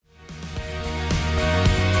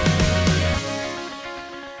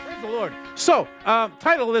So,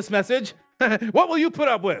 title of this message, what will you put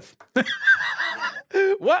up with?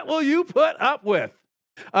 What will you put up with?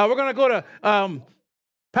 We're going to go to,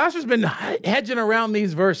 Pastor's been hedging around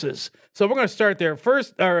these verses. So we're going to start there.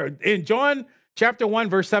 First, in John chapter 1,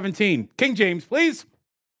 verse 17. King James, please.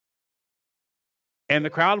 And the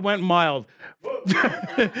crowd went mild.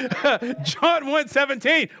 John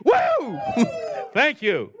 1:17. Woo! Thank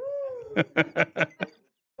you.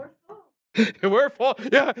 We're full.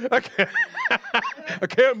 Yeah, I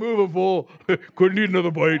can't move a full. Couldn't eat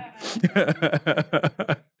another bite.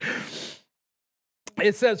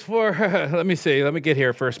 It says let me get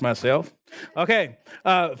here first myself. Okay,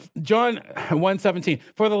 John 1:17.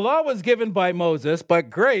 For the law was given by Moses, but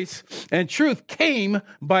grace and truth came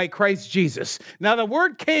by Christ Jesus. Now the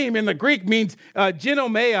word came in the Greek means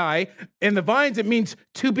ginomai. In the Vines it means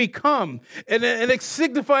to become. And it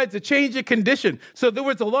signifies a change of condition. So there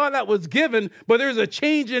was a law that was given, but there's a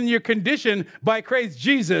change in your condition by Christ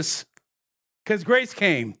Jesus because grace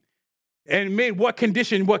came and made what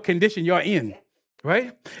condition you're in.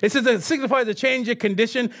 Right? It says it signifies a change of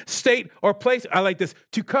condition, state, or place. I like this,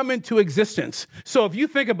 to come into existence. So if you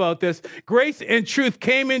think about this, grace and truth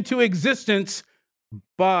came into existence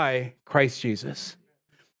by Christ Jesus.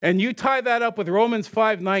 And you tie that up with Romans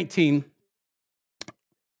 5:19.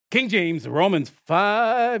 King James, Romans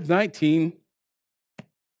 5:19.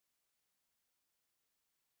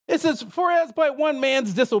 It says, for as by one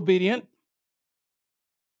man's disobedience,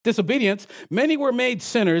 many were made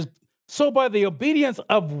sinners, so by the obedience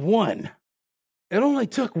of one, it only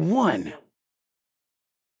took one,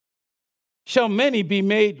 shall many be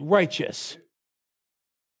made righteous.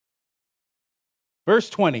 Verse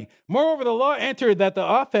 20. Moreover, the law entered that the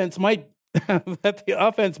offense might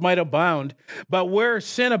abound, but where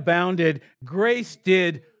sin abounded, grace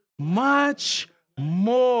did much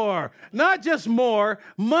more. Not just more,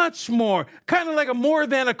 much more. Kind of like a more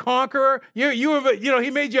than a conqueror.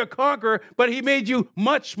 He made you a conqueror, but he made you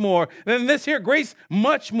much more. And this here, grace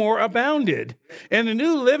much more abounded. In the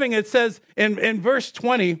New Living, it says in verse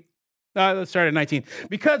 20, let's start at 19.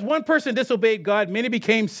 Because one person disobeyed God, many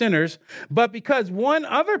became sinners, but because one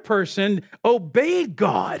other person obeyed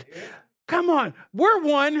God. Come on, we're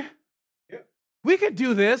one. We could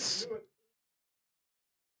do this.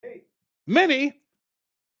 Many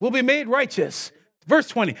will be made righteous. Verse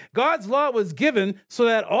 20, God's law was given so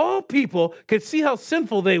that all people could see how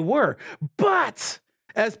sinful they were. But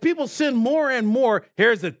as people sin more and more,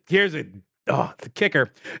 here's the kicker.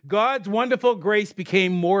 God's wonderful grace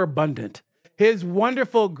became more abundant. His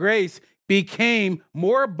wonderful grace became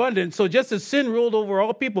more abundant. So just as sin ruled over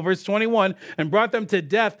all people, verse 21, and brought them to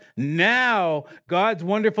death, now God's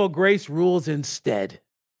wonderful grace rules instead.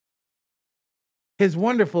 His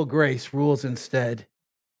wonderful grace rules instead.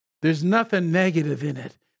 There's nothing negative in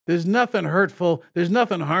it. There's nothing hurtful. There's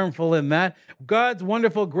nothing harmful in that. God's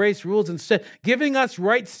wonderful grace rules instead, giving us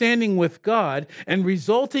right standing with God and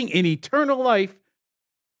resulting in eternal life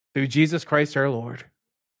through Jesus Christ our Lord.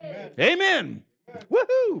 Amen. Amen.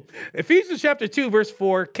 Woohoo! Ephesians chapter 2, verse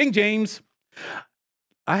 4, King James.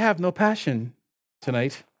 I have no passion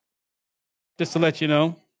tonight, just to let you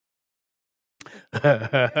know. No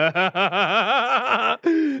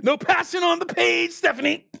passion on the page,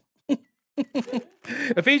 Stephanie.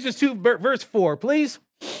 Ephesians 2, verse 4, please.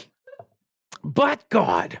 But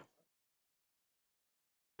God,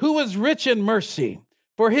 who is rich in mercy,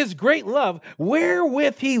 for his great love,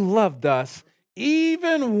 wherewith he loved us,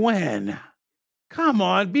 even when, come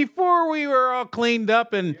on, before we were all cleaned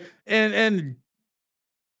up and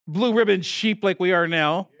blue ribbon sheep like we are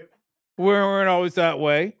now, we weren't always that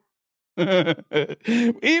way.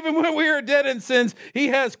 Even when we are dead in sins, he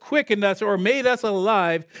has quickened us or made us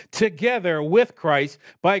alive together with Christ.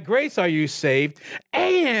 By grace are you saved.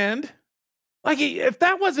 And, if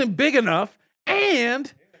that wasn't big enough,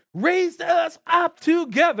 and raised us up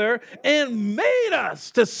together and made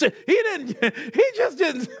us to sit. He just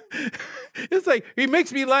didn't. It's like, he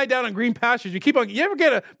makes me lie down in green pastures. You ever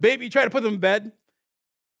get a baby, you try to put them in bed?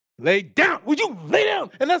 Lay down. Would you lay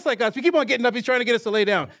down? And that's like us. We keep on getting up. He's trying to get us to lay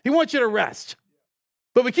down. He wants you to rest.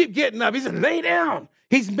 But we keep getting up. He said, lay down.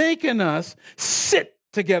 He's making us sit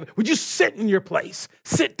together. Would you sit in your place?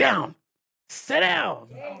 Sit down. Sit down.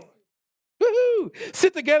 Woo-hoo.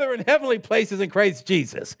 Sit together in heavenly places in Christ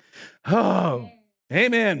Jesus. Oh,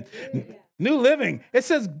 amen. New Living. It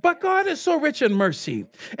says, but God is so rich in mercy,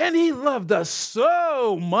 and he loved us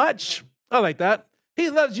so much. I like that. He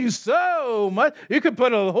loves you so much. You could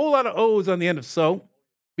put a whole lot of O's on the end of so,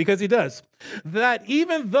 because he does. That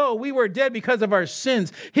even though we were dead because of our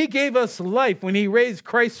sins, he gave us life when he raised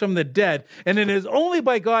Christ from the dead. And it is only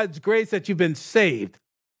by God's grace that you've been saved.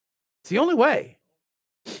 It's the only way.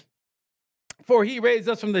 For he raised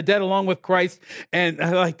us from the dead along with Christ, and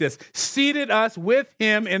I like this, seated us with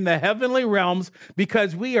him in the heavenly realms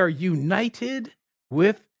because we are united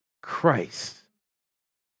with Christ.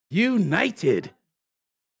 United.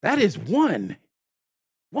 That is one.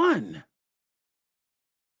 One.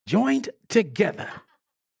 Joined together.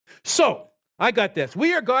 So, I got this.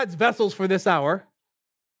 We are God's vessels for this hour.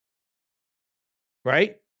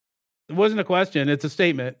 Right? It wasn't a question, it's a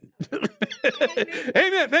statement.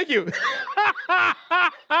 Amen. Thank you.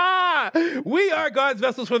 We are God's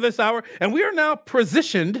vessels for this hour, and we are now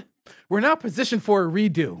positioned. We're now positioned for a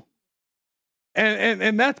redo.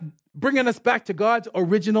 And that's bringing us back to God's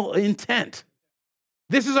original intent.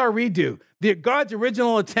 This is our redo. God's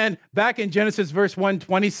original intent back in Genesis verse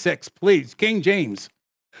 1:26. Please, King James.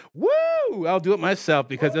 Woo! I'll do it myself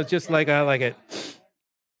because it's just like I like it.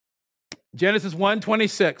 Genesis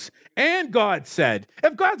 1:26. And God said,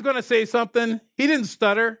 if God's going to say something, he didn't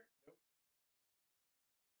stutter.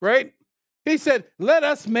 Right? He said, let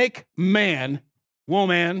us make man,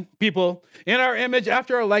 woman, people, in our image,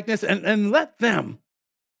 after our likeness, and let them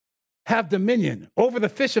have dominion over the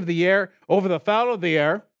fish of the air, over the fowl of the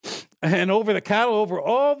air, and over the cattle, over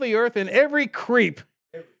all the earth, and every creep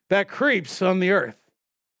that creeps on the earth.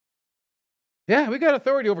 Yeah, we got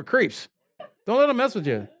authority over creeps. Don't let them mess with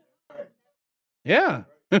you. Yeah.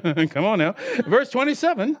 Come on now. Verse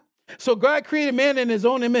 27. So God created man in his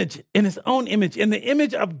own image, in the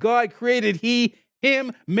image of God created he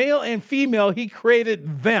him, male and female, he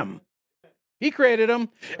created them. He created them,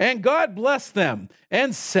 and God blessed them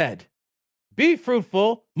and said, be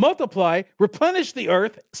fruitful, multiply, replenish the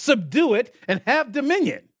earth, subdue it, and have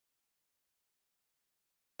dominion.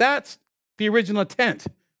 That's the original intent.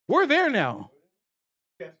 We're there now.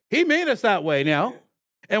 He made us that way now,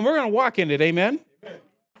 and we're going to walk in it, amen?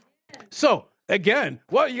 So, again,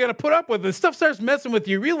 what you're going to put up with, this stuff starts messing with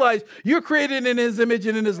you. Realize you're created in his image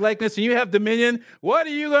and in his likeness, and you have dominion. What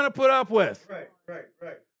are you going to put up with? Right.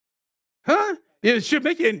 Huh? It should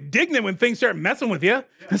make you indignant when things start messing with you.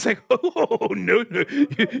 It's like, oh, no.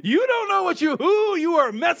 You don't know who you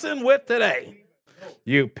are messing with today.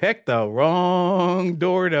 You picked the wrong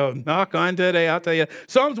door to knock on today, I'll tell you.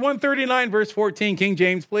 Psalms 139, verse 14, King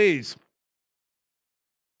James, please.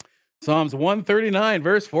 Psalms 139,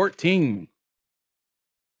 verse 14.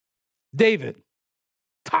 David,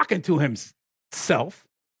 talking to himself.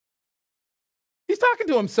 He's talking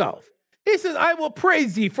to himself. He says, I will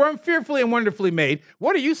praise thee, for I'm fearfully and wonderfully made.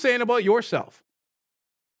 What are you saying about yourself?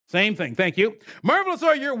 Same thing, thank you. Marvelous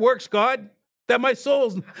are your works, God, that my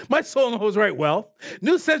soul knows right well.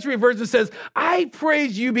 New Century Version says, I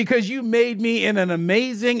praise you because you made me in an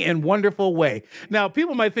amazing and wonderful way. Now,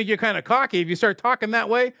 people might think you're kind of cocky if you start talking that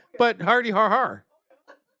way, but hardy har har.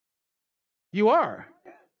 You are.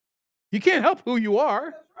 You can't help who you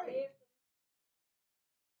are.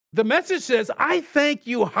 The message says, I thank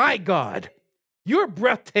you, high God. You're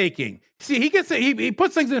breathtaking. See, he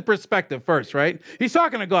puts things in perspective first, right? He's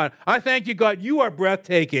talking to God. I thank you, God. You are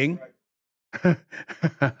breathtaking.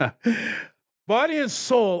 Body and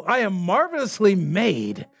soul, I am marvelously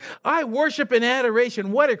made. I worship in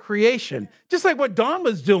adoration. What a creation. Just like what Dawn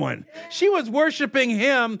was doing. She was worshiping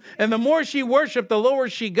him, and the more she worshiped, the lower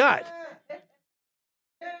she got.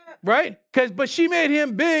 Right? But she made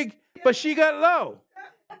him big, but she got low.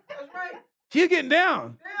 She's getting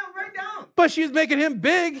down. Right down. But she's making him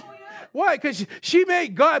big. Why? Because she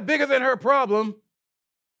made God bigger than her problem.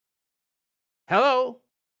 Hello?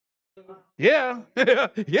 Yeah.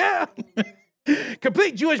 Yeah.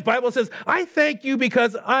 Complete Jewish Bible says, I thank you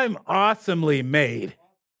because I'm awesomely made.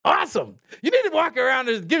 Awesome. You need to walk around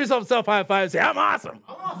and give yourself a self-high five and say, I'm awesome.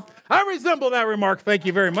 I resemble that remark. Thank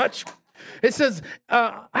you very much. It says,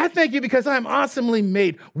 I thank you because I'm awesomely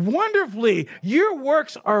made. Wonderfully, your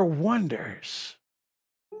works are wonders.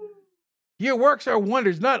 Your works are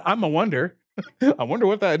wonders, not I'm a wonder. I wonder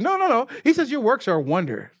what that, no. He says your works are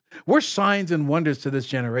wonders. We're signs and wonders to this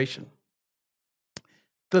generation.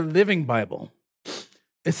 The Living Bible,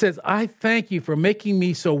 it says, I thank you for making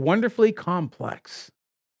me so wonderfully complex.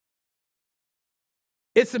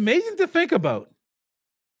 It's amazing to think about.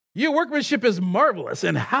 Your workmanship is marvelous,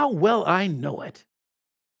 and how well I know it.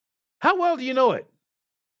 How well do you know it?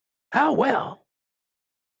 How well?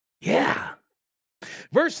 Yeah.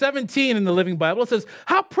 Verse 17 in the Living Bible says,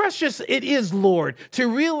 how precious it is, Lord,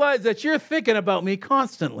 to realize that you're thinking about me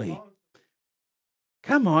constantly.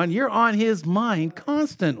 Come on, you're on his mind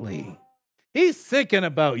constantly. He's thinking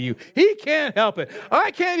about you. He can't help it.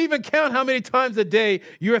 I can't even count how many times a day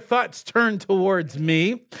your thoughts turn towards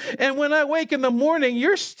me. And when I wake in the morning,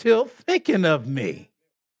 you're still thinking of me.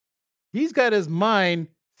 He's got his mind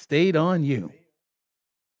stayed on you.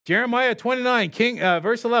 Jeremiah 29,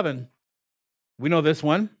 verse 11. We know this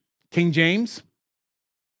one. King James.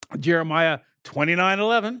 Jeremiah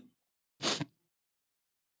 29:11.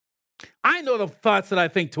 I know the thoughts that I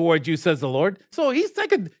think toward you, says the Lord. So he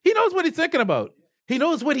knows what he's thinking about. He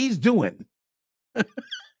knows what he's doing.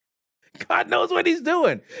 God knows what he's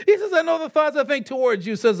doing. He says, I know the thoughts I think towards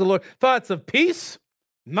you, says the Lord. Thoughts of peace,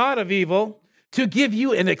 not of evil, to give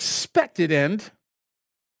you an expected end.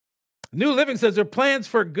 New Living says they're plans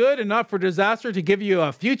for good and not for disaster, to give you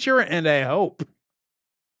a future and a hope.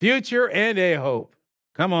 Future and a hope.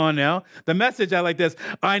 Come on now. The Message, I like this.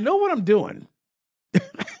 I know what I'm doing.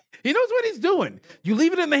 He knows what he's doing. You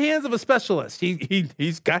leave it in the hands of a specialist.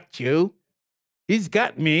 He's got you. He's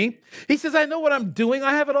got me. He says, I know what I'm doing.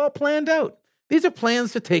 I have it all planned out. These are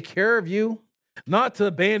plans to take care of you, not to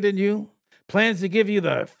abandon you. Plans to give you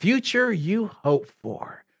the future you hope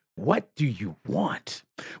for. What do you want?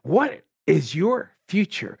 What is your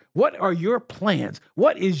future? What are your plans?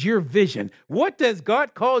 What is your vision? What does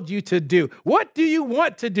God called you to do? What do you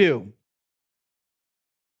want to do?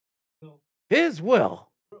 His will.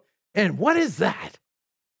 And what is that?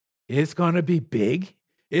 It's going to be big.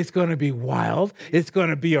 It's going to be wild. It's going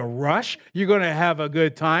to be a rush. You're going to have a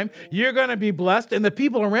good time. You're going to be blessed, and the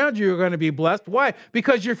people around you are going to be blessed. Why?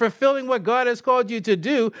 Because you're fulfilling what God has called you to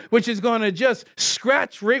do, which is going to just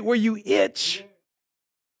scratch right where you itch.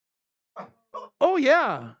 Oh,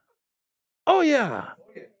 yeah. Oh, yeah.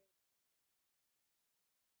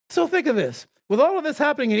 So think of this. With all of this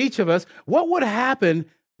happening in each of us, what would happen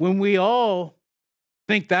when we all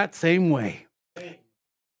think that same way?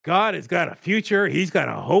 God has got a future. He's got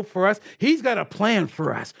a hope for us. He's got a plan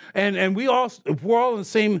for us. And we're all on the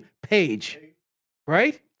same page,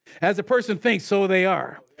 right? As a person thinks, so they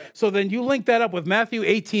are. So then you link that up with Matthew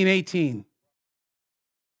 18:18.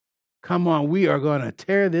 Come on, we are going to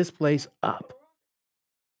tear this place up.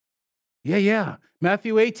 Yeah.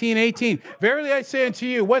 Matthew 18:18. Verily I say unto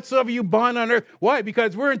you, whatsoever you bind on earth. Why?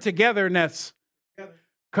 Because we're in togetherness.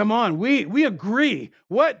 Come on, we agree.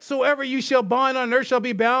 Whatsoever you shall bind on earth shall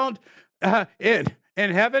be bound in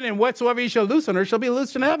heaven, and whatsoever you shall loose on earth shall be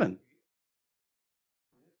loosed in heaven.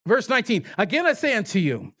 Verse 19, again I say unto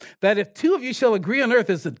you, that if two of you shall agree on earth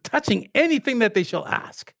as to touching anything that they shall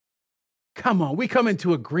ask. Come on, we come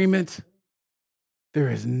into agreement. There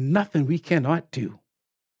is nothing we cannot do.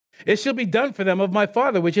 It shall be done for them of my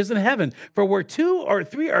Father which is in heaven. For where 2 or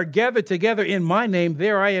 3 are gathered together in my name,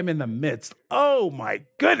 there I am in the midst. Oh my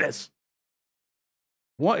goodness.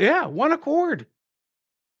 One accord.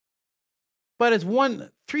 But it's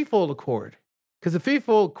one threefold accord. Because the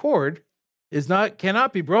threefold cord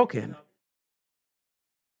cannot be broken.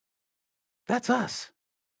 That's us.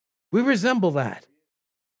 We resemble that.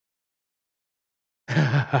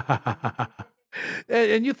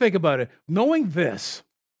 And you think about it. Knowing this,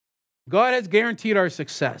 God has guaranteed our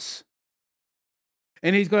success.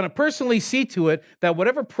 And he's going to personally see to it that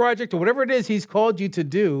whatever project or whatever it is he's called you to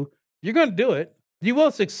do, you're going to do it. You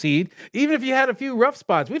will succeed, even if you had a few rough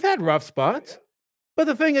spots. We've had rough spots. But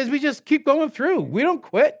the thing is, we just keep going through. We don't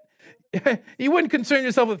quit. You wouldn't concern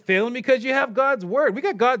yourself with failing because you have God's word. We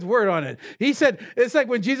got God's word on it. He said, it's like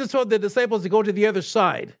when Jesus told the disciples to go to the other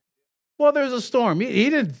side. Well, there's a storm. He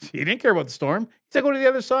didn't care about the storm. He said, go to the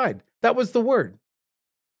other side. That was the word.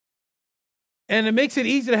 And it makes it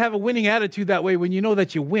easy to have a winning attitude that way when you know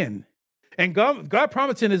that you win. And God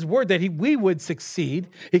promised in his word that we would succeed.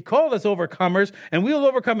 He called us overcomers, and we will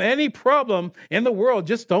overcome any problem in the world.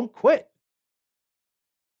 Just don't quit.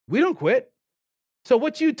 We don't quit. So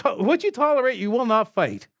what you tolerate, you will not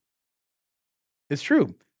fight. It's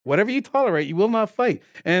true. Whatever you tolerate, you will not fight.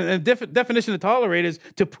 And the definition of tolerate is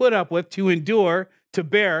to put up with, to endure, to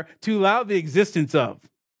bear, to allow the existence of.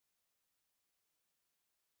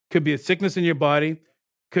 Could be a sickness in your body.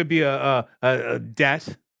 Could be a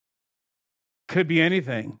debt. Could be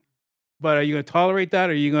anything. But are you going to tolerate that?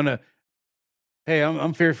 Or are you going to, hey,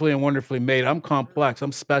 I'm fearfully and wonderfully made. I'm complex.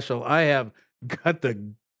 I'm special. I have got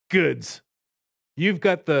the goods. You've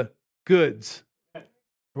got the goods.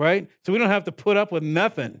 Right? So we don't have to put up with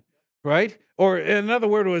nothing. Right? Or another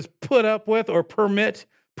word was put up with or permit.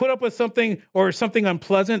 Put up with something or something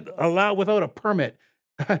unpleasant, allow without a permit.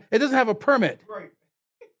 It doesn't have a permit. Right.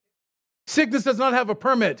 Sickness does not have a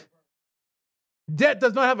permit. Debt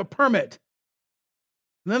does not have a permit.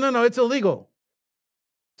 No, it's illegal.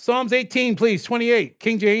 Psalms 18, please, 28,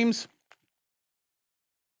 King James.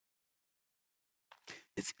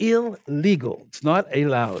 It's illegal. It's not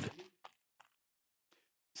allowed.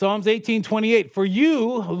 Psalms 18, 28, for you,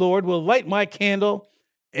 Lord, will light my candle.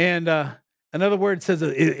 And another word says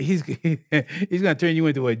he's going to turn you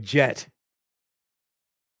into a jet.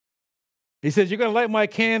 He says, you're going to light my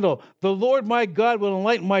candle. The Lord my God will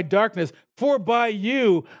enlighten my darkness. For by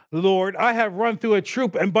you, Lord, I have run through a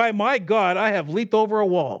troop, and by my God, I have leaped over a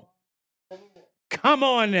wall. Come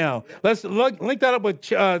on now. Let's link that up with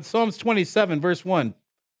Psalms 27, verse 1.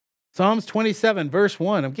 Psalms 27, verse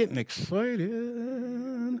 1. I'm getting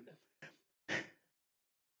excited.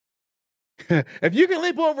 If you can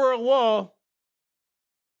leap over a wall,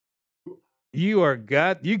 you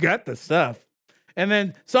got the stuff. And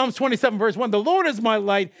then Psalms 27, verse 1, the Lord is my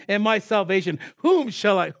light and my salvation. Whom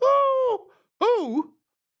shall I? Who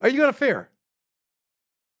are you going to fear?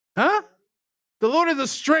 Huh? The Lord is the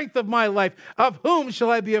strength of my life. Of whom shall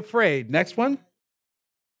I be afraid? Next one.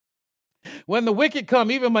 When the wicked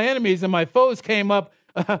come, even my enemies and my foes came up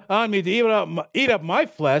on me to eat up my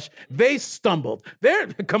flesh, they stumbled.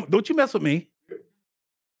 Don't you mess with me.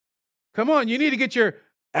 Come on, you need to get your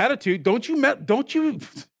attitude. Don't you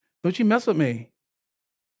mess with me.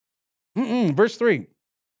 Verse 3.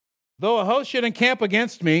 Though a host should encamp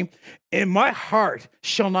against me, in my heart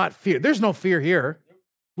shall not fear. There's no fear here.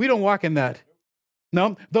 We don't walk in that.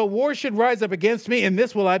 No, though war should rise up against me, in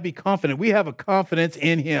this will I be confident. We have a confidence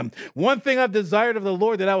in him. One thing I've desired of the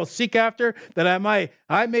Lord that I will seek after, that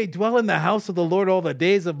I may dwell in the house of the Lord all the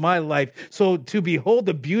days of my life. So to behold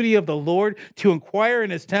the beauty of the Lord, to inquire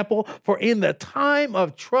in his temple, for in the time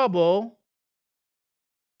of trouble,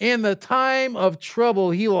 he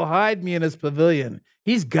will hide me in his pavilion.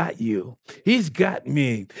 He's got you. He's got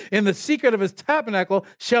me. In the secret of his tabernacle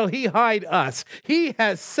shall he hide us. He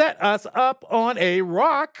has set us up on a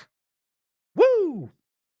rock. Woo!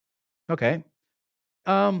 Okay.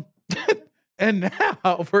 And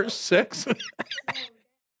now, verse 6.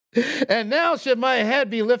 And now should my head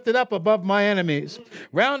be lifted up above my enemies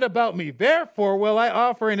round about me. Therefore will I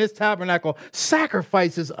offer in his tabernacle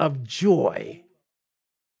sacrifices of joy.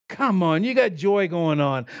 Come on, you got joy going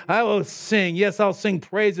on. I will sing. Yes, I'll sing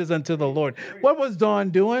praises unto the Lord. What was Dawn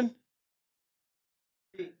doing?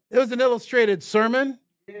 It was an illustrated sermon.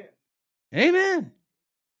 Amen.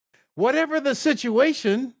 Whatever the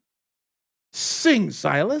situation, sing,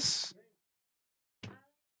 Silas.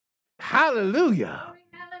 Hallelujah.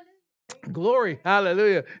 Glory,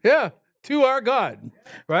 hallelujah. Yeah, to our God,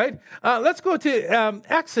 right? Let's go to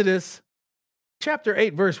Exodus chapter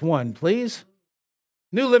 8, verse 1, please.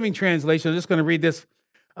 New Living Translation. I'm just going to read this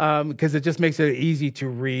because it just makes it easy to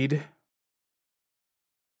read.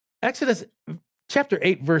 Exodus chapter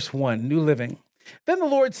 8, verse 1, New Living. Then the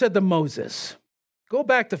Lord said to Moses, go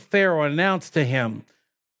back to Pharaoh and announce to him,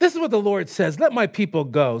 this is what the Lord says, let my people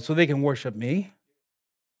go so they can worship me.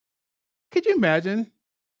 Could you imagine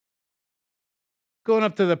going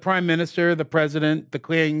up to the prime minister, the president, the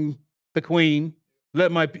queen,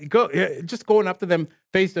 just going up to them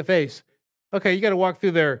face to face. Okay, you got to walk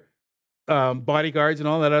through their bodyguards and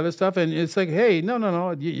all that other stuff. And it's like, hey, no.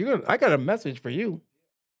 I got a message for you.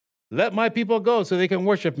 Let my people go so they can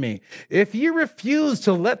worship me. If you refuse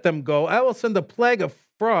to let them go, I will send a plague of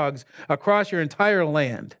frogs across your entire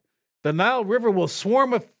land. The Nile River will swarm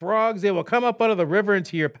with frogs. They will come up out of the river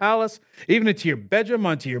into your palace, even into your bedroom,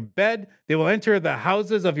 onto your bed. They will enter the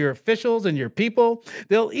houses of your officials and your people.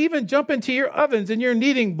 They'll even jump into your ovens and your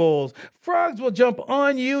kneading bowls. Frogs will jump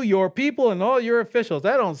on you, your people, and all your officials.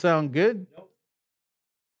 That don't sound good. Nope.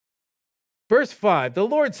 Verse 5, the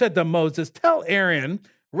Lord said to Moses, tell Aaron,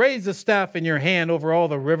 raise the staff in your hand over all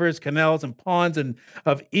the rivers, canals, and ponds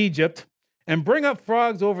of Egypt, and bring up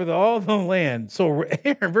frogs over all the land. So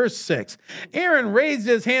Aaron, verse 6, Aaron raised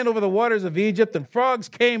his hand over the waters of Egypt, and frogs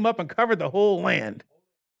came up and covered the whole land.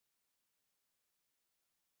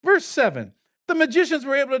 Verse 7, the magicians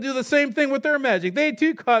were able to do the same thing with their magic. They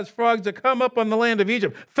too caused frogs to come up on the land of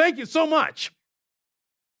Egypt. Thank you so much.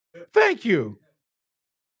 Thank you.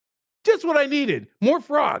 Just what I needed. More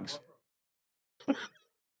frogs.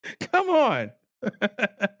 Come on.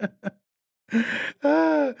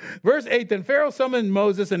 Verse 8, then Pharaoh summoned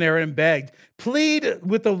Moses and Aaron and begged, plead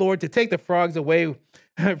with the Lord to take the frogs away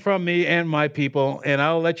from me and my people, and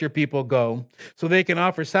I'll let your people go so they can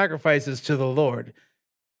offer sacrifices to the Lord.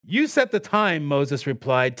 You set the time, Moses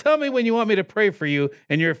replied. Tell me when you want me to pray for you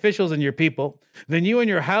and your officials and your people. Then you and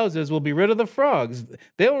your houses will be rid of the frogs.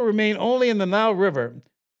 They will remain only in the Nile River.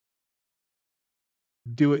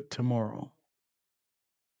 Do it tomorrow.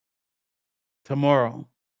 Tomorrow.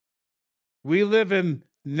 We live in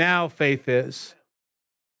now faith is.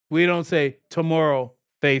 We don't say tomorrow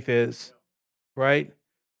faith is, right?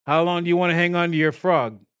 How long do you want to hang on to your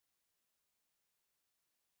frog?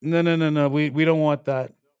 No. We don't want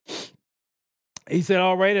that. He said,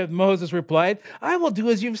 all right, and Moses replied, I will do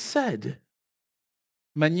as you've said.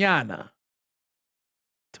 Mañana.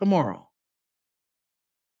 Tomorrow.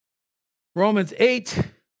 Romans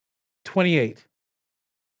 8:28.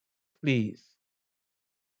 Please.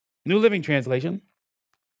 New Living Translation.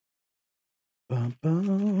 Bum,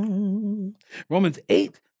 bum. Romans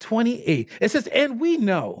 8:28. It says, and we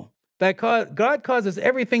know that God causes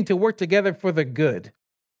everything to work together for the good.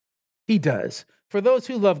 He does. For those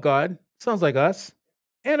who love God, sounds like us,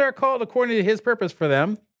 and are called according to his purpose for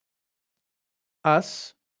them,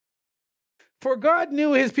 us. For God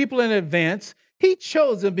knew his people in advance. He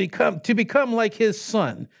chose them to become like his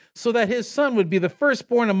son, so that his son would be the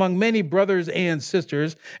firstborn among many brothers and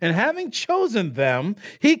sisters. And having chosen them,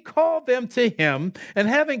 he called them to him. And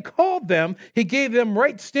having called them, he gave them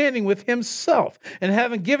right standing with himself. And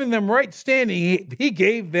having given them right standing, he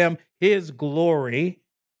gave them his glory.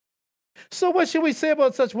 So what should we say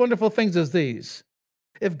about such wonderful things as these?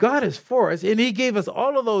 If God is for us, and he gave us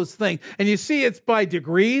all of those things, and you see it's by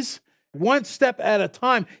degrees, one step at a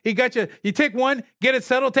time. He got you. You take one, get it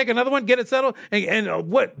settled. Take another one, get it settled. And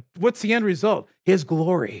what's the end result? His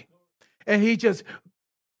glory. And he just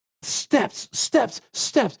steps.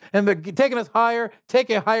 And they're taking us higher, take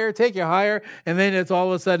you higher. And then it's all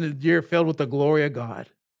of a sudden you're filled with the glory of God.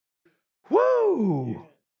 Woo!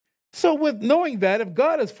 So with knowing that, if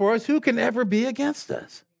God is for us, who can ever be against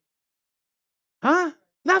us? Huh?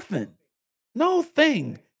 Nothing. No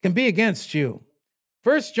thing can be against you.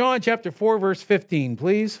 1 John chapter 4, verse 15,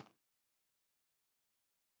 please.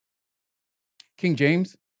 King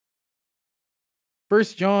James. 1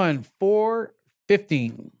 John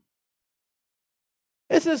 4:15.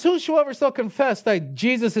 It says, whosoever shall confess that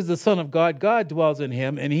Jesus is the Son of God, God dwells in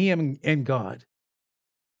him, and he in God.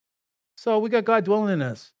 So we got God dwelling in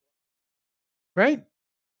us. Right?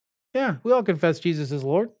 Yeah, we all confess Jesus is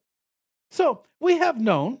Lord. So we have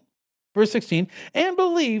known, verse 16, and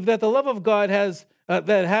believe that the love of God has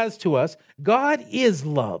to us. God is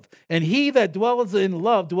love, and he that dwells in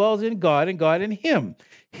love dwells in God, and God in him.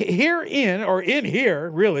 Herein, or in here,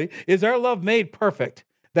 really, is our love made perfect,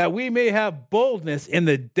 that we may have boldness in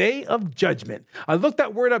the day of judgment. I looked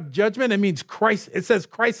that word up, judgment. It means crisis. It says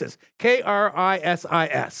crisis,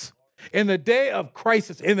 Krisis. In the day of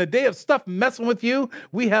crisis, in the day of stuff messing with you,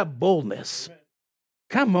 we have boldness.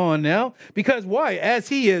 Come on now. Because why? As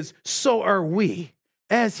he is, so are we.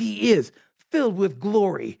 As he is, filled with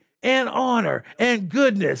glory and honor and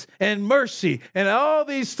goodness and mercy and all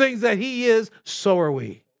these things that he is, so are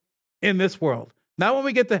we in this world. Not when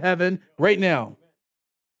we get to heaven, right now.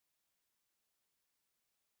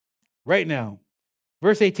 Right now.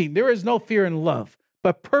 Verse 18, there is no fear in love,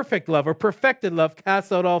 but perfect love or perfected love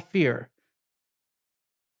casts out all fear.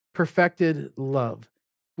 Perfected love.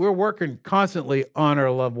 We're working constantly on our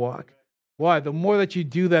love walk. Why? The more that you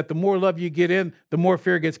do that, the more love you get in, the more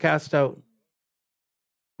fear gets cast out.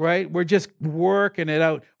 Right? We're just working it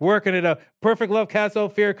out. Perfect love casts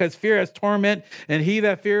out fear, because fear has torment, and he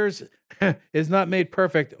that fears is not made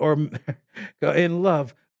perfect or in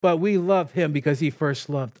love. But we love him because he first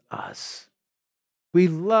loved us. We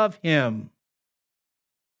love him.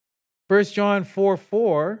 1 John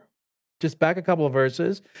 4:4, just back a couple of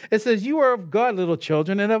verses. It says, you are of God, little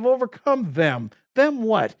children, and have overcome them. Them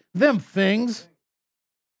what? Them things.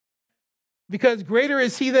 Because greater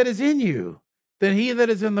is he that is in you than he that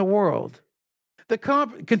is in the world. The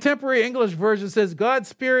contemporary English version says, God's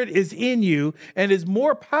Spirit is in you and is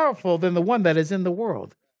more powerful than the one that is in the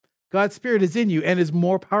world. God's Spirit is in you and is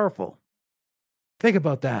more powerful. Think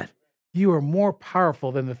about that. You are more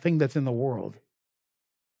powerful than the thing that's in the world.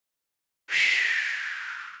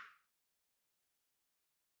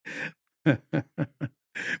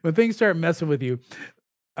 When things start messing with you,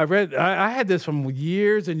 I had this from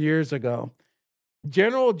years and years ago.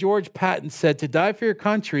 General George Patton said, to die for your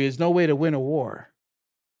country is no way to win a war.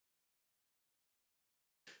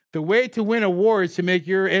 The way to win a war is to make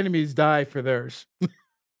your enemies die for theirs.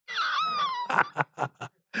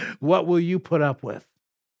 What will you put up with?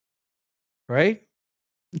 Right?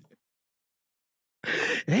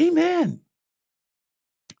 Amen.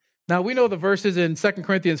 Now, we know the verses in 2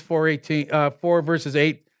 Corinthians 4 verses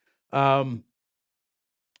 8.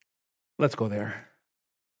 Let's go there.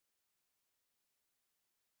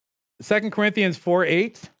 2 Corinthians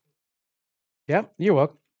 4:8. Yep, you're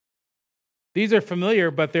welcome. These are familiar,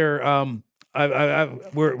 but they're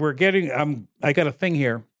we're getting. I got a thing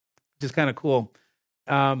here, which is kind of cool.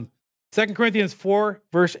 2 Corinthians 4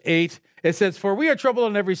 verse 8. It says, "For we are troubled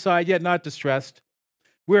on every side, yet not distressed.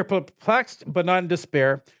 We are perplexed, but not in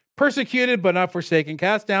despair. Persecuted, but not forsaken.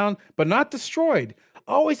 Cast down, but not destroyed.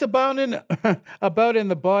 Always abounding about in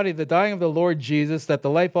the body the dying of the Lord Jesus, that the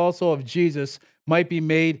life also of Jesus might be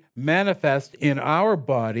made manifest in our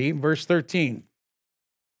body." Verse 13.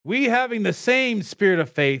 We having the same spirit of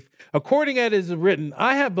faith, according as it is written,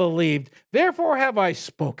 I have believed, therefore have I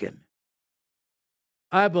spoken.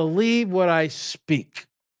 I believe what I speak.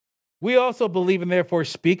 We also believe and therefore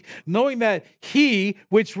speak, knowing that he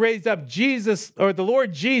which raised up Jesus, or the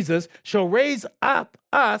Lord Jesus, shall raise up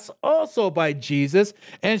us also by Jesus,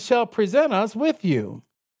 and shall present us with you.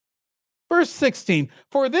 Verse 16,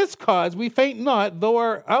 for this cause we faint not, though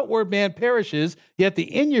our outward man perishes, yet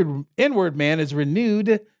the inward man is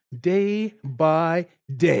renewed day by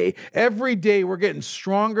day. Every day we're getting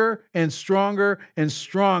stronger and stronger and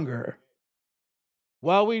stronger.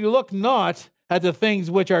 While we look not at the things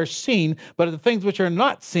which are seen, but at the things which are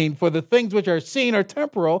not seen. For the things which are seen are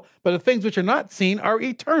temporal, but the things which are not seen are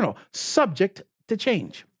eternal, subject to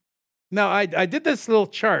change. Now, I did this little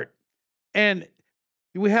chart, and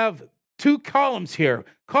we have two columns here.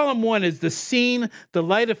 Column 1 is the seen, the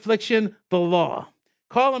light affliction, the law.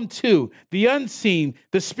 Column 2, the unseen,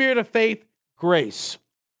 the spirit of faith, grace.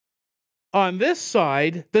 On this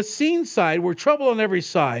side, the seen side, we're troubled on every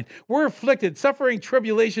side. We're afflicted, suffering,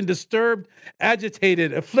 tribulation, disturbed,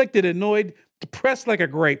 agitated, afflicted, annoyed, depressed like a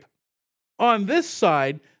grape. On this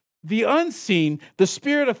side, the unseen, the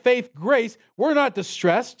spirit of faith, grace, we're not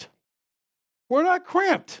distressed. We're not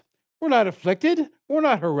cramped. We're not afflicted. We're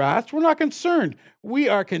not harassed. We're not concerned. We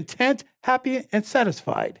are content, happy, and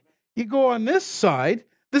satisfied. You go on this side,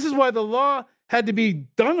 this is why the law had to be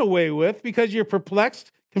done away with, because you're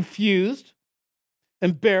perplexed, confused,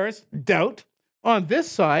 embarrassed, doubt. On this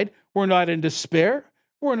side, we're not in despair.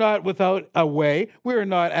 We're not without a way. We are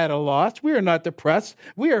not at a loss. We are not depressed.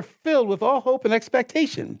 We are filled with all hope and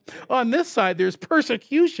expectation. On this side, there's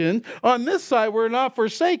persecution. On this side, we're not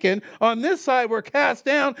forsaken. On this side, we're cast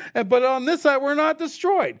down. But on this side, we're not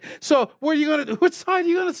destroyed. So which side are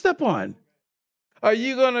you going to step on? Are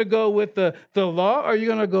you going to go with the law, or are you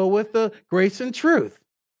going to go with the grace and truth?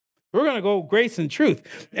 We're going to go grace and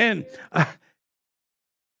truth. And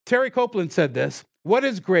Terry Copeland said this. What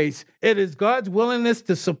is grace? It is God's willingness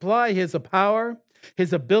to supply his power,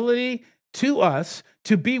 his ability to us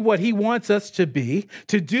to be what he wants us to be,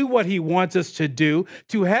 to do what he wants us to do,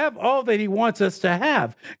 to have all that he wants us to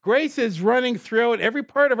have. Grace is running throughout every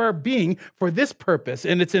part of our being for this purpose.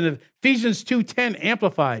 And it's in Ephesians 2:10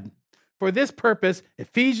 Amplified. For this purpose,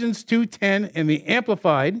 Ephesians 2:10 in the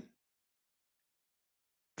Amplified,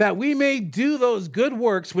 that we may do those good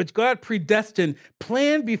works which God predestined,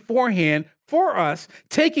 planned beforehand for us,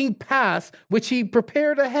 taking paths which he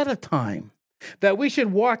prepared ahead of time, that we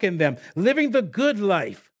should walk in them, living the good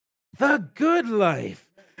life,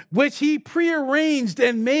 which he prearranged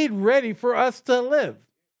and made ready for us to live.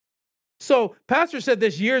 So Pastor said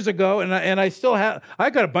this years ago, and I still have, I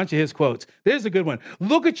got a bunch of his quotes. There's a good one.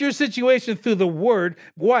 Look at your situation through the word.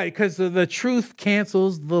 Why? Because the truth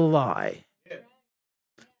cancels the lie.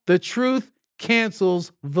 The truth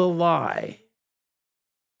cancels the lie.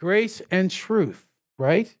 Grace and truth,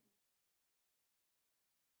 right?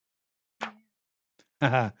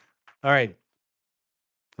 All right.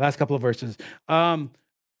 Last couple of verses.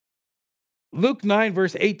 Luke 9,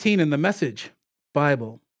 verse 18 in the Message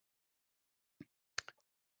Bible.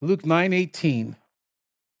 Luke 9:18.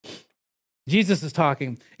 Jesus is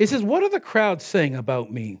talking. He says, what are the crowds saying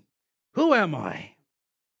about me? Who am I?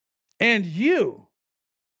 And you?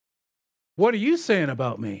 What are you saying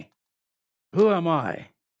about me? Who am I?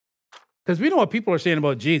 Because we know what people are saying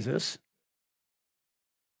about Jesus.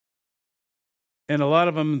 And a lot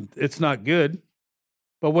of them, it's not good.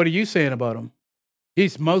 But what are you saying about him?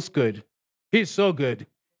 He's most good. He's so good.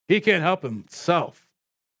 He can't help himself.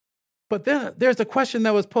 But then there's a question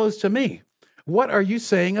that was posed to me. What are you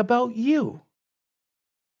saying about you?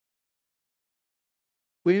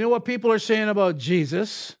 We know what people are saying about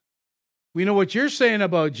Jesus. We know what you're saying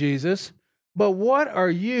about Jesus. But what are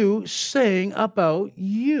you saying about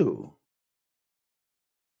you?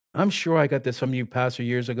 I'm sure I got this from you, Pastor,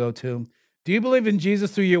 years ago, too. Do you believe in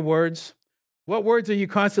Jesus through your words? What words are you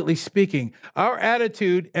constantly speaking? Our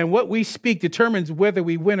attitude and what we speak determines whether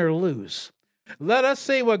we win or lose. Let us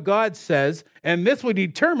say what God says, and this will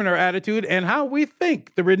determine our attitude and how we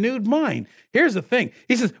think, the renewed mind. Here's the thing.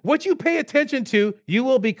 He says, what you pay attention to, you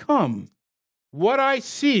will become. What I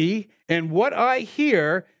see and what I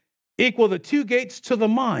hear equal the two gates to the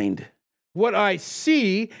mind. What I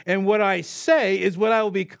see and what I say is what I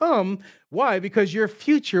will become. Why? Because your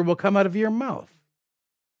future will come out of your mouth.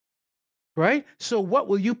 Right? So what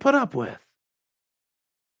will you put up with?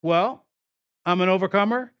 Well, I'm an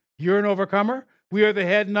overcomer. You're an overcomer. We are the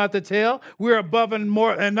head, not the tail. We are above and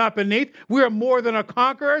more and not beneath. We are more than a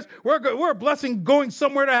conquerors. We're a blessing going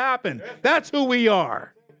somewhere to happen. That's who we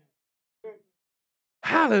are.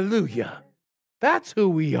 Hallelujah. That's who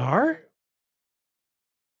we are.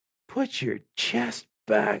 Put your chest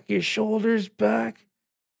back, your shoulders back,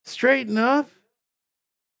 straighten up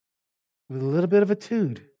with a little bit of a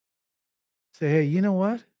toot. Say, hey, you know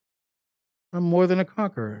what? I'm more than a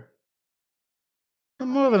conqueror. I'm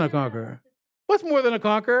more than a conqueror. What's more than a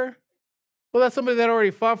conqueror? Well, that's somebody that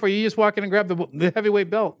already fought for you. You just walk in and grab the heavyweight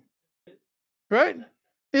belt. Right?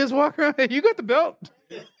 You just walk around. Hey, you got the belt.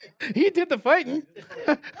 You did the fighting.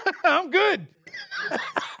 I'm good.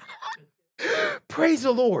 Praise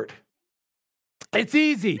the Lord. It's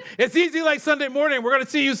easy. It's easy like Sunday morning. We're going to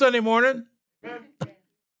see you Sunday morning.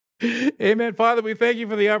 Amen. Father, we thank you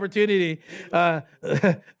for the opportunity.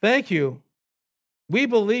 Thank you. We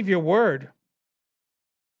believe your word.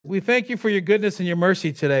 We thank you for your goodness and your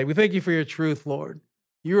mercy today. We thank you for your truth, Lord.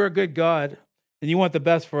 You are a good God, and you want the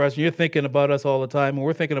best for us, and you're thinking about us all the time, and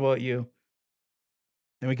we're thinking about you.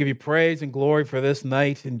 And we give you praise and glory for this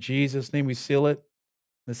night. In Jesus' name we seal it.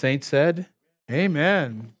 The saints said,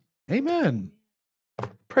 amen. Amen.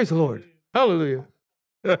 Praise the Lord. Hallelujah.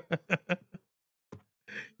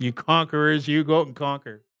 You conquerors, you go out and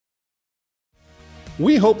conquer.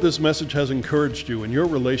 We hope this message has encouraged you in your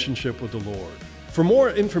relationship with the Lord. For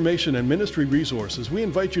more information and ministry resources, we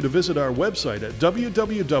invite you to visit our website at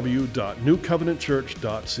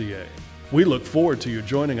www.newcovenantchurch.ca. We look forward to you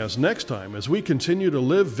joining us next time as we continue to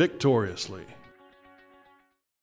live victoriously.